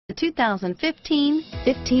The 2015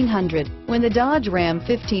 1500. When the Dodge Ram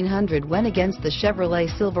 1500 went against the Chevrolet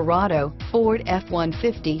Silverado, Ford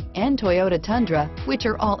F-150, and Toyota Tundra, which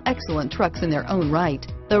are all excellent trucks in their own right,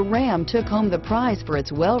 the Ram took home the prize for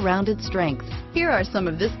its well-rounded strengths. Here are some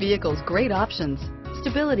of this vehicle's great options: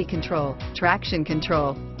 stability control, traction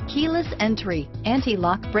control, keyless entry,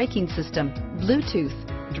 anti-lock braking system, Bluetooth,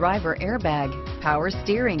 driver airbag, power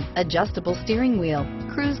steering, adjustable steering wheel,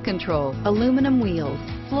 cruise control, aluminum wheels,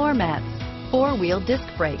 floor mats, four-wheel disc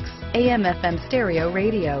brakes, AM/FM stereo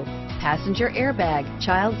radio, passenger airbag,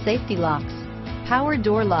 child safety locks, power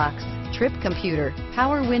door locks, trip computer,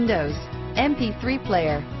 power windows, MP3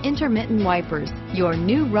 player, intermittent wipers. Your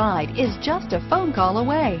new ride is just a phone call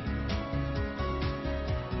away.